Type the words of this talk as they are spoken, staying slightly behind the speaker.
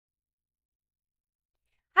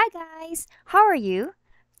Hi guys, how are you?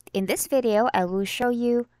 In this video, I will show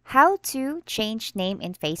you how to change name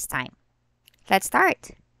in FaceTime. Let's start.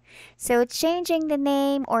 So changing the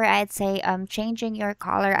name, or I'd say changing your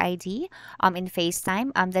caller ID in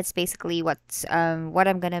FaceTime, that's basically what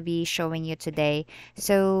I'm gonna be showing you today.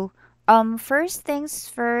 So first things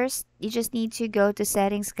first, you just need to go to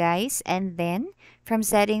settings, guys, and then from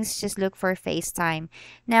settings just look for FaceTime.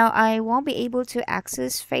 Now I won't be able to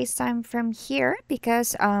access FaceTime from here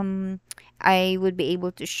because I would be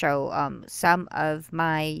able to show some of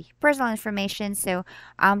my personal information. So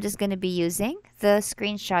I'm just going to be using the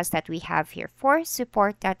screenshots that we have here for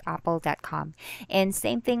support.apple.com. And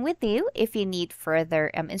same thing with you. If you need further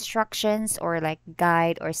instructions or like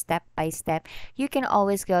guide or step by step, you can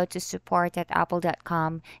always go to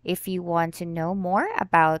support.apple.com if you want to know more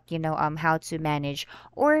about, how to manage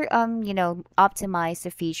or, optimize the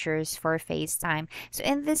features for FaceTime. So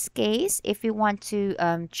in this case, if you want to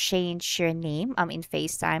change your name in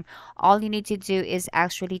FaceTime, all you need to do is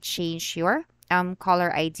actually change your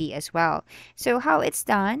caller ID as well. So how it's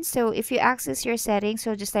done, so if you access your settings,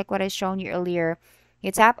 so just like what I shown you earlier,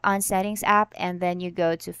 you tap on settings app and then you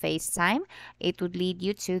go to FaceTime. It would lead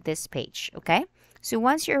you to this page, okay? So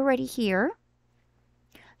once you're already here,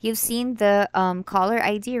 you've seen the caller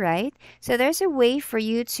ID, right? So there's a way for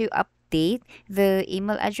you to update the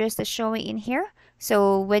email address that's showing in here.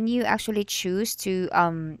 So when you actually choose to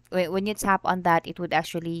when you tap on that, it would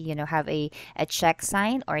actually have a check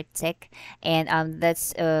sign or a tick, and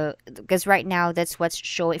that's because right now that's what's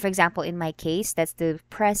showing. For example, in my case, that's the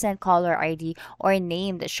present caller ID or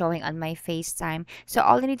name that's showing on my FaceTime. So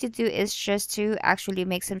all you need to do is just to actually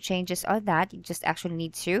make some changes on that. You just actually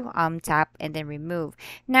need to tap and then remove.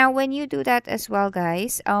 Now, when you do that as well,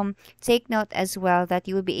 guys, take note as well that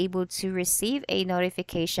you will be able to receive a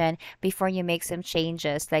notification before you make some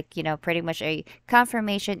changes, like, pretty much a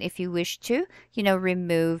confirmation if you wish to,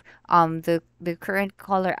 remove the current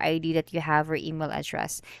caller ID that you have or email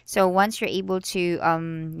address. So once you're able to,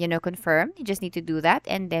 confirm, you just need to do that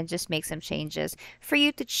and then just make some changes for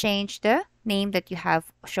you to change the name that you have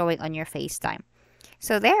showing on your FaceTime.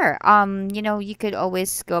 So there, you could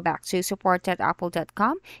always go back to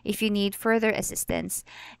support.apple.com if you need further assistance.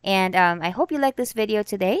 And I hope you like this video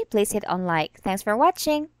today. Please hit on like. Thanks for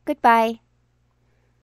watching. Goodbye.